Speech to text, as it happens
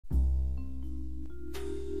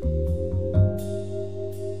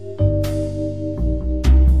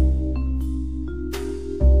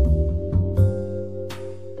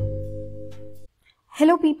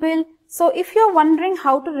people. So if you're wondering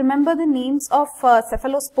how to remember the names of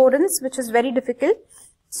cephalosporins, which is very difficult,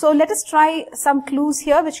 so let us try some clues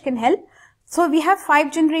here which can help. So we have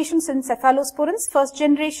 5 generations in cephalosporins. First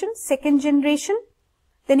generation, second generation,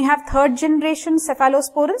 then you have third generation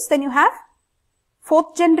cephalosporins, then you have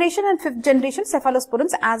fourth generation and fifth generation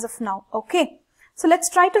cephalosporins as of now. Okay. So let's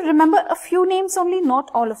try to remember a few names only,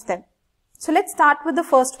 not all of them. So let's start with the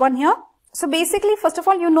first one here. So basically, first of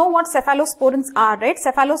all, you know what cephalosporins are, right?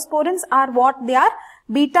 Cephalosporins are what they are?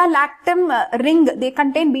 Beta-lactam ring. They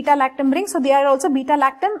contain beta-lactam ring. So they are also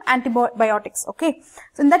beta-lactam antibiotics. Okay.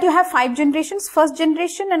 So in that you have 5 generations. First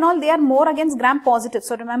generation and all, they are more against gram-positive.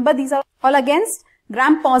 So remember, these are all against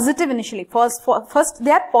gram-positive initially. First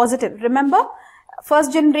they are positive. Remember,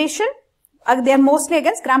 first generation, they are mostly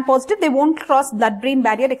against gram-positive. They won't cross blood-brain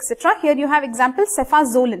barrier, etc. Here you have example,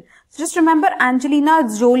 cefazolin. So just remember, Angelina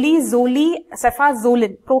Jolie,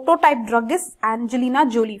 cefazolin. Prototype drug is Angelina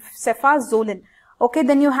Jolie, cefazolin. Okay,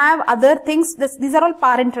 then you have other things. These are all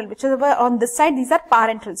parenteral. Whichever on this side, these are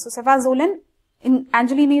parenteral. So cefazolin in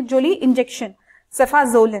Angelina Jolie injection,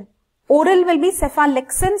 cefazolin. Oral will be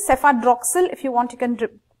cefalexin, cefadroxil. If you want, you can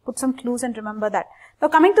put some clues and remember that. Now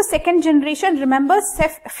coming to second generation, remember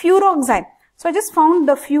cefuroxime. So I just found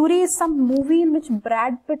The Fury is some movie in which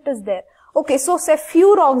Brad Pitt is there. Okay, so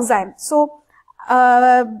cefuroxime. So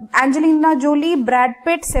Angelina Jolie, Brad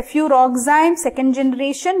Pitt, cefuroxime, second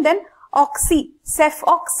generation. Then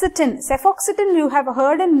cefoxitin. Cefoxitin you have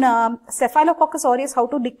heard in Staphylococcus aureus how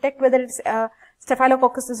to detect whether it's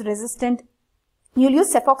Staphylococcus is resistant. You'll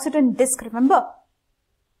use cefoxitin disc, remember.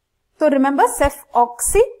 So remember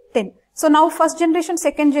cefoxitin. So now first generation,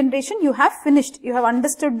 second generation, you have finished. You have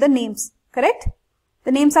understood the names, correct?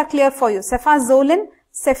 The names are clear for you. Cefazolin,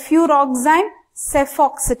 cefuroxime,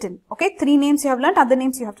 cefoxitin. Okay, 3 names you have learned. Other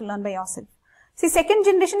names you have to learn by yourself. See, second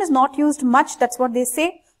generation is not used much. That's what they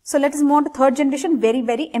say. So let us move on to third generation. Very,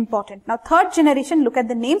 very important. Now third generation, look at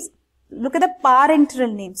the names. Look at the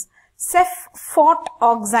parenteral names.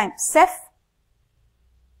 Cefotoxime.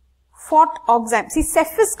 Cefotoxime. See,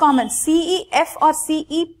 Ceph is common. C-E-F or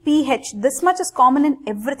C-E-P-H. This much is common in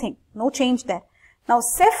everything. No change there. Now,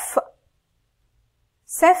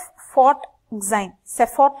 cefotoxime.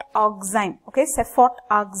 Cefotoxime. Okay,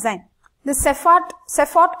 cefotoxime. The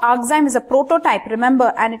cefotoxime is a prototype,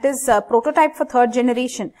 remember, and it is a prototype for third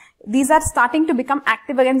generation. These are starting to become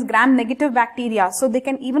active against gram-negative bacteria. So they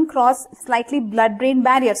can even cross slightly blood-brain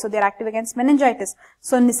barrier. So they are active against meningitis.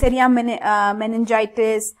 So Neisseria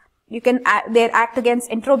meningitis. They act against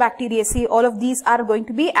Enterobacteriaceae. All of these are going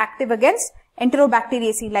to be active against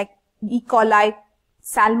Enterobacteriaceae like E. coli,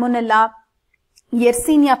 Salmonella,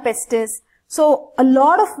 Yersinia pestis. So a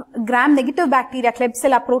lot of gram-negative bacteria,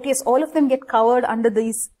 Klebsiella, Proteus, all of them get covered under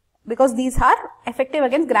these because these are effective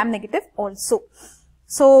against gram-negative also.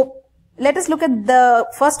 So let us look at the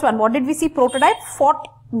first one. What did we see? Prototype,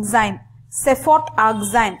 cefotoxime,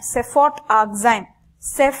 cefotoxime, cefotoxime,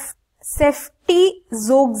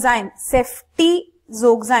 ceftizogzyme,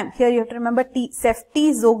 ceftizogzyme. Here you have to remember T,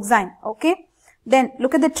 ceftizogzyme. Okay. Then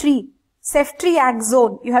look at the tree.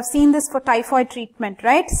 Ceftriaxone. You have seen this for typhoid treatment,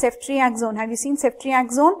 right? Ceftriaxone. Have you seen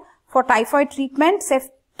ceftriaxone for typhoid treatment?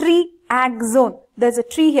 Ceftriaxone. There's a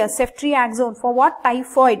tree here. Ceftriaxone. For what?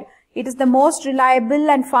 Typhoid. It is the most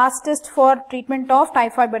reliable and fastest for treatment of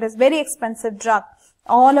typhoid, but it's very expensive drug.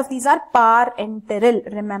 All of these are parenteral.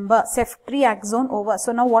 Remember, ceftriaxone over.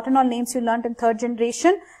 So now what are all names you learnt in third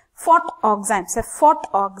generation? Cefotoxime,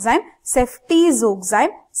 cefotoxime,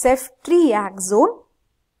 ceftizoxime, ceftriaxone.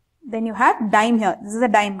 Then you have dime here. This is a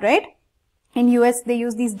dime, right? In US, they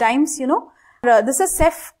use these dimes, you know. This is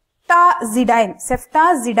ceftazidime,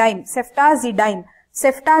 ceftazidime, ceftazidime,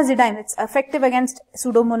 ceftazidime. It's effective against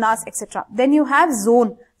Pseudomonas, etc. Then you have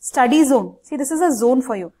zone, study zone. See, this is a zone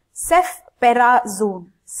for you.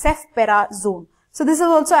 Cefperazone, cefperazone. So this is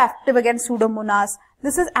also active against Pseudomonas.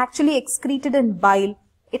 This is actually excreted in bile.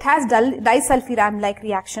 It has disulfiram-like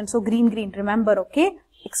reaction. So green, remember, okay?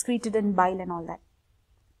 Excreted in bile and all that.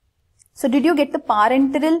 So did you get the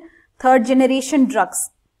parenteral third generation drugs?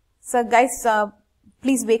 So guys,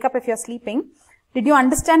 please wake up if you're sleeping. Did you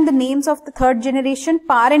understand the names of the third generation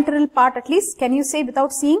parenteral part at least? Can you say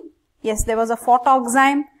without seeing? Yes, there was a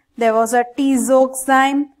photoxime, there was a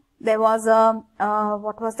tizoxime, there was a,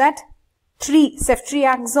 what was that? Tree,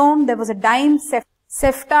 ceftriaxone, there was a dime,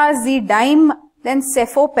 ceftazidime, then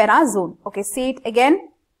cefoperazone. Okay, say it again.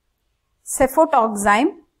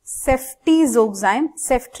 Cefotoxime, ceftizoxime,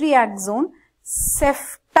 ceftriaxone,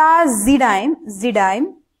 ceftazidime,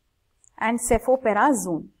 and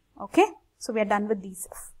cefoperazone. Okay, so we are done with these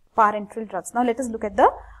parenteral drugs. Now let us look at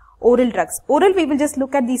the oral drugs. Oral, we will just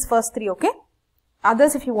look at these first 3, okay?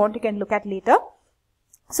 Others, if you want, you can look at later.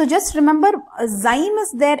 So just remember, zyme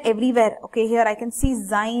is there everywhere. Okay, here I can see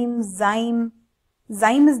zyme.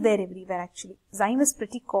 Zyme is there everywhere actually. Zyme is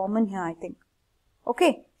pretty common here, I think.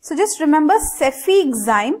 Okay, so just remember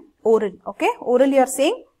cephalosporin oral. Okay, oral you are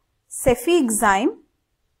saying cephalosporin.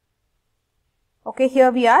 Okay,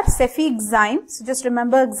 here we are cephalosporin. So just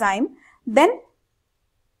remember zyme. Then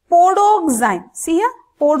podoxime. See here,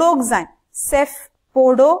 podoxime.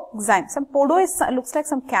 Cephalosporin. Some podo is looks like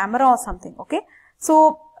some camera or something. Okay,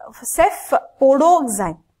 so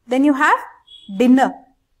cephalosporin. Then you have dinner.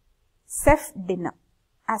 Ceph dinner.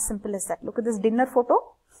 As simple as that. Look at this dinner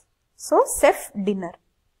photo. So ceph dinner.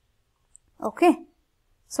 Okay.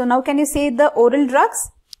 So now can you say the oral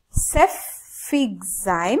drugs?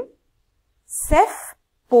 Cephalosporin,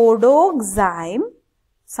 cephalosporin,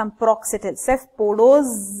 some paroxetine,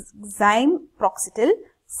 cephalosporin paroxetine,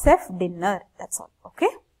 ceph dinner. That's all. Okay.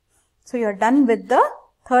 So you are done with the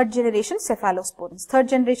third generation cephalosporins. Third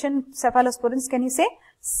generation cephalosporins, can you say?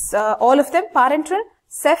 All of them parenteral,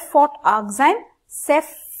 cephalosporin,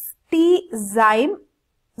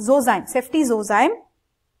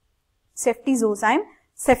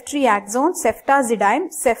 ceftriaxone, ceftazidime,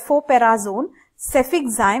 cefoperazone,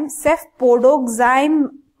 cefixime, cephalosporin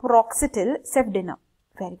paroxetine, cefdinner.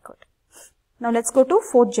 Very good. Now let's go to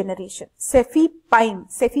fourth generation. Cefepime.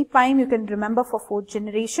 Cefepime you can remember for fourth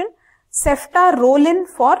generation. Ceftaroline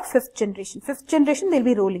for fifth generation. Fifth generation they'll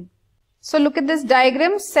be rolling. So look at this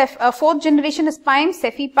diagram. Fourth generation is pime,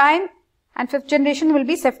 cefepime, and fifth generation will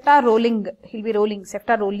be ceftaroline. He'll be rolling.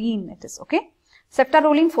 Ceftaroline it is. Okay.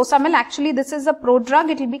 Ceftaroline fosamil, actually this is a prodrug.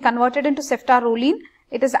 It will be converted into ceftaroline.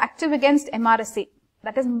 It is active against MRSA.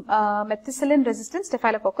 That is methicillin resistant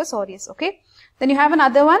Staphylococcus aureus. Okay. Then you have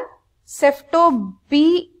another one.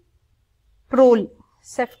 Ceftobiprole.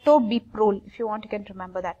 Ceftobiprole. If you want, you can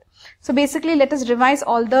remember that. So basically, let us revise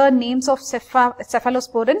all the names of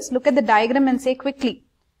cephalosporins. Look at the diagram and say quickly.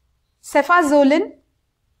 Cefazolin,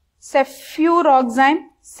 cefuroxime,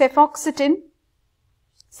 cefoxetine.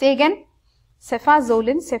 Say again.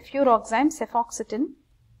 Cefazolin, cefuroxime, cefoxetine,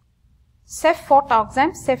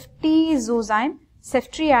 cefotaxime, ceftriaxone,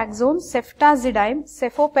 ceftriaxone, ceftazidime,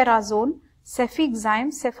 cefoperazone,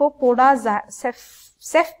 cefixime,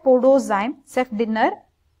 cephalosporin, cefdinner,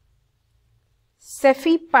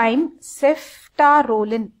 cefepime,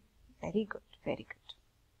 ceftaroline. Very good, very good.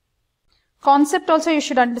 Concept also you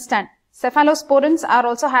should understand. Cephalosporins are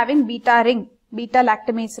also having beta ring, beta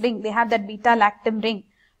lactamase ring. They have that beta lactam ring,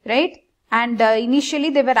 right? And initially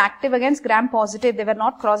they were active against gram positive. They were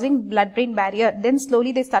not crossing blood-brain barrier. Then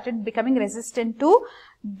slowly they started becoming resistant to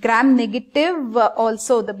gram negative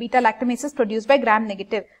also. The beta lactamase is produced by gram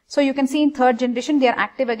negative. So you can see in third generation they are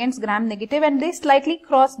active against gram negative and they slightly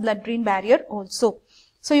cross blood-brain barrier also.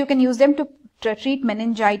 So you can use them to treat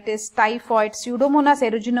meningitis, typhoid, Pseudomonas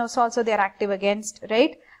aeruginosa also they are active against,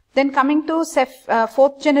 right? Then coming to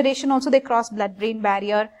fourth generation also they cross blood-brain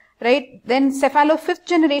barrier. Right, then fifth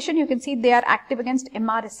generation, you can see they are active against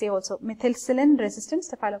MRSA also, methicillin resistant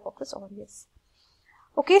Staphylococcus aureus.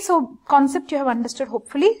 Okay, so concept you have understood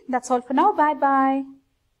hopefully. That's all for now. Bye bye.